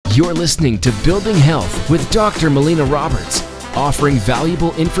You're listening to Building Health with Dr. Melina Roberts, offering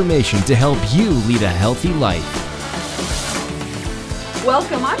valuable information to help you lead a healthy life.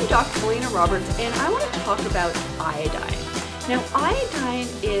 Welcome, I'm Dr. Melina Roberts, and I want to talk about iodine. Now, iodine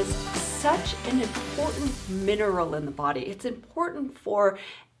is such an important mineral in the body. It's important for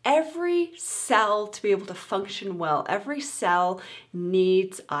every cell to be able to function well. Every cell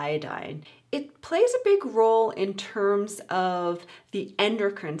needs iodine. It plays a big role in terms of the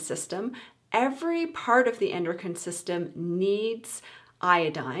endocrine system. Every part of the endocrine system needs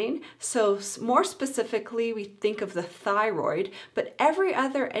iodine. So more specifically, we think of the thyroid, but every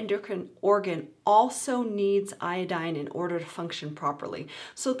other endocrine organ also needs iodine in order to function properly.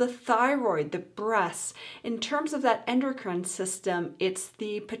 So the thyroid, the breast, in terms of that endocrine system, it's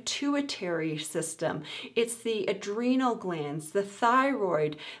the pituitary system, it's the adrenal glands, the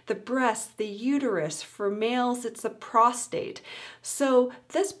thyroid, the breast, the uterus. For males, it's the prostate. So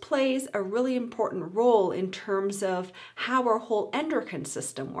this plays a really important role in terms of how our whole endocrine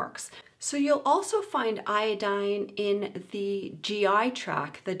system works. So you'll also find iodine in the GI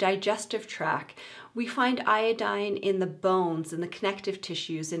tract, the digestive tract. We find iodine in the bones and the connective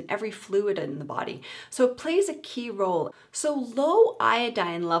tissues and every fluid in the body. So it plays a key role. So low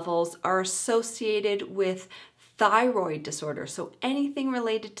iodine levels are associated with thyroid disorder. So anything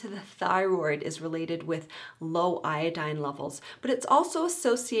related to the thyroid is related with low iodine levels. But it's also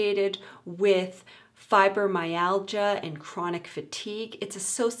associated with fibromyalgia and chronic fatigue. It's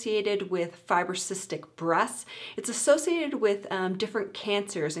associated with fibrocystic breasts. It's associated with different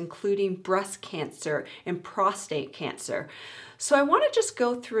cancers, including breast cancer and prostate cancer. So I want to just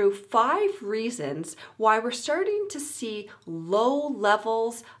go through 5 reasons why we're starting to see low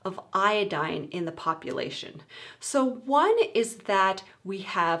levels of iodine in the population. So one is that we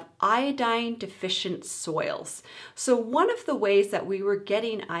have iodine deficient soils. So one of the ways that we were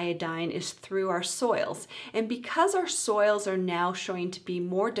getting iodine is through our soils. And because our soils are now showing to be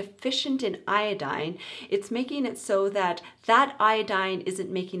more deficient in iodine, it's making it so that that iodine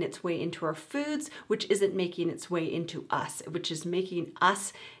isn't making its way into our foods, which isn't making its way into us, which is making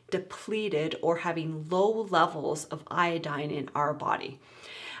us depleted or having low levels of iodine in our body.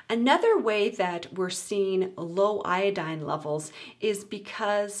 Another way that we're seeing low iodine levels is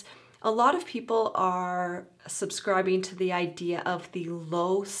because a lot of people are subscribing to the idea of the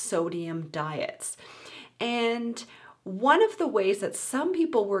low sodium diets. And one of the ways that some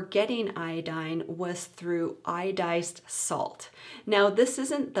people were getting iodine was through iodized salt. Now, this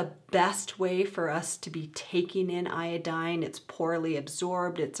isn't the best way for us to be taking in iodine. It's poorly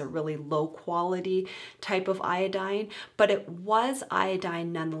absorbed. It's a really low quality type of iodine, but it was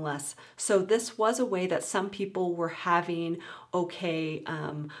iodine nonetheless. So this was a way that some people were having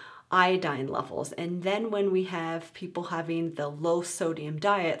iodine levels. And then when we have people having the low sodium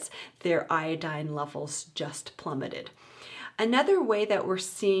diets, their iodine levels just plummeted. Another way that we're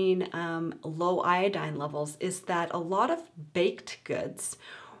seeing low iodine levels is that a lot of baked goods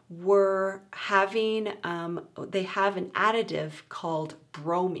were having, they have an additive called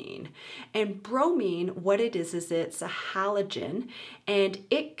bromine. And bromine, what it is it's a halogen, and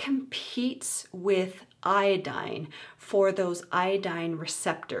it competes with iodine for those iodine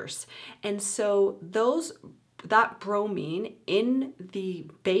receptors. And so that bromine in the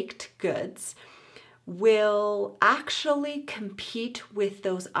baked goods will actually compete with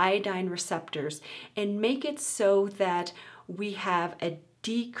those iodine receptors and make it so that we have a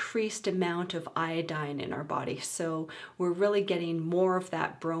decreased amount of iodine in our body. So we're really getting more of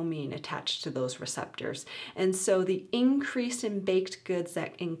that bromine attached to those receptors. And so the increase in baked goods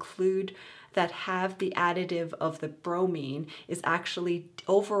that have the additive of the bromine is actually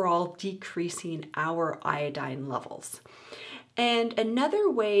overall decreasing our iodine levels. And another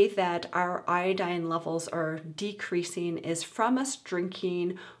way that our iodine levels are decreasing is from us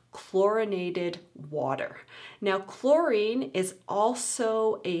drinking chlorinated water. Now, chlorine is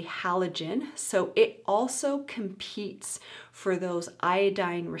also a halogen, so it also competes for those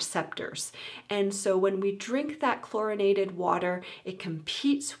iodine receptors. And so when we drink that chlorinated water, it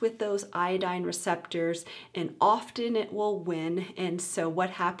competes with those iodine receptors, and often it will win. And so what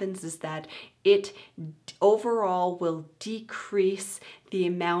happens is that it overall will decrease the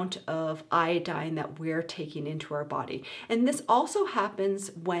amount of iodine that we're taking into our body. And this also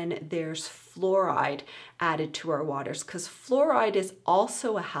happens when there's fluoride added to our waters, because fluoride is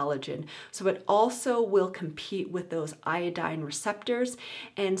also a halogen, so it also will compete with those iodine receptors.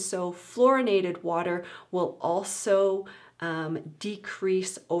 And so fluorinated water will also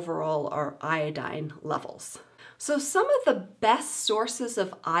decrease overall our iodine levels. So some of the best sources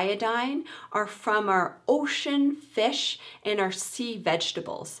of iodine are from our ocean fish and our sea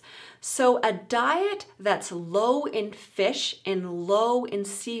vegetables. So a diet that's low in fish and low in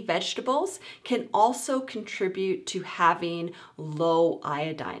sea vegetables can also contribute to having low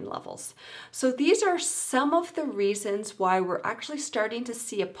iodine levels. So these are some of the reasons why we're actually starting to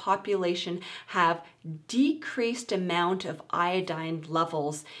see a population have decreased amount of iodine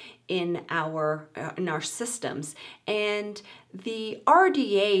levels in our systems. And the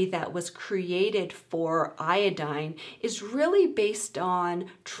RDA that was created for iodine is really based on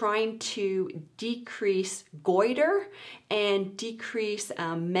trying to decrease goiter and decrease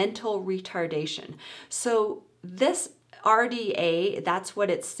mental retardation. So this RDA, that's what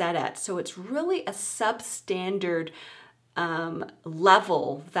it's set at. So it's really a substandard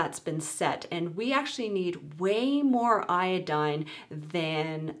level that's been set, and we actually need way more iodine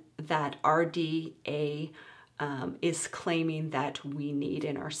than that RDA is claiming that we need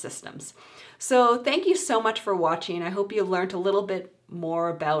in our systems. So thank you so much for watching. I hope you learned a little bit more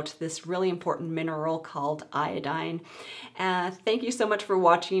about this really important mineral called iodine. Thank you so much for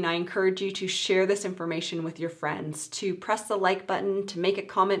watching. I encourage you to share this information with your friends, to press the like button, to make a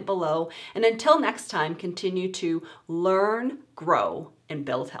comment below, and until next time, continue to learn, grow, and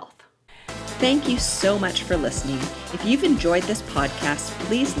build health. Thank you so much for listening. If you've enjoyed this podcast,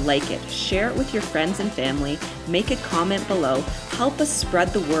 please like it, share it with your friends and family, make a comment below, help us spread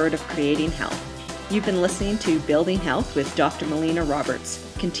the word of creating health. You've been listening to Building Health with Dr. Melina Roberts.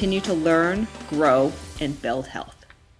 Continue to learn, grow, and build health.